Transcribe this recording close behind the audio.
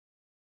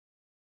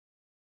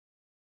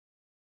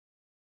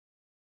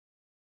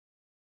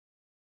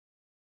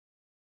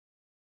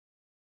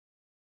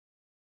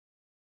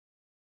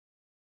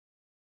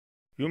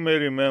You may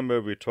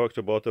remember we talked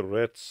about a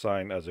red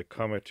sign as a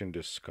comet in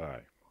the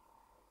sky.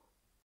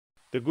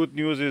 The good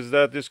news is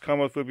that this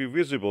comet will be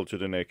visible to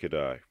the naked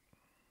eye.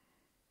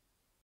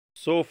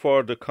 So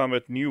far, the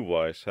comet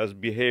NEOWISE has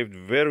behaved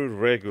very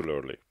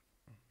regularly,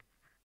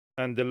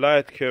 and the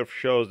light curve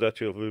shows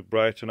that it will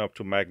brighten up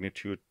to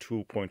magnitude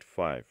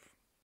 2.5.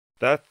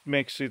 That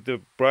makes it the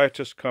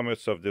brightest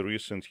comet of the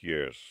recent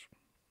years.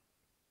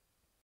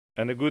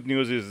 And the good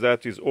news is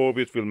that its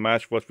orbit will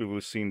match what we will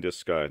see in the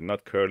sky,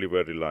 not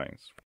curly-wurly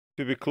lines.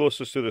 It will be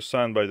closest to the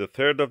sun by the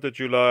 3rd of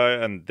July,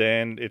 and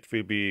then it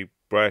will be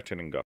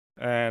brightening up,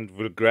 and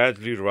will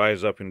gradually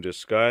rise up in the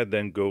sky,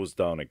 then goes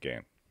down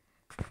again.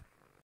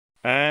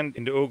 And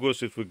in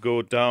August it will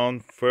go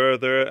down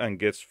further and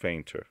gets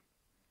fainter.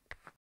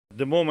 At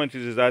the moment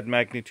it is at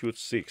magnitude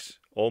 6,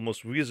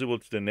 almost visible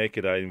to the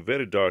naked eye in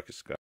very dark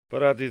sky.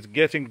 But as it's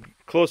getting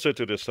closer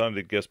to the sun,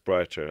 it gets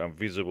brighter and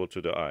visible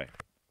to the eye.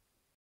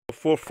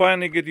 For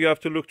finding it, you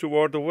have to look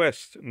toward the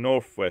west,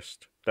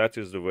 northwest. That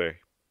is the way.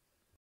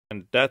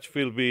 And that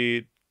will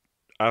be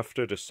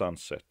after the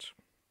sunset.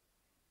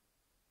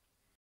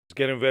 It's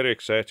getting very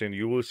exciting.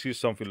 You will see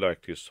something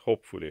like this,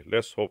 hopefully.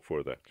 Let's hope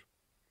for that.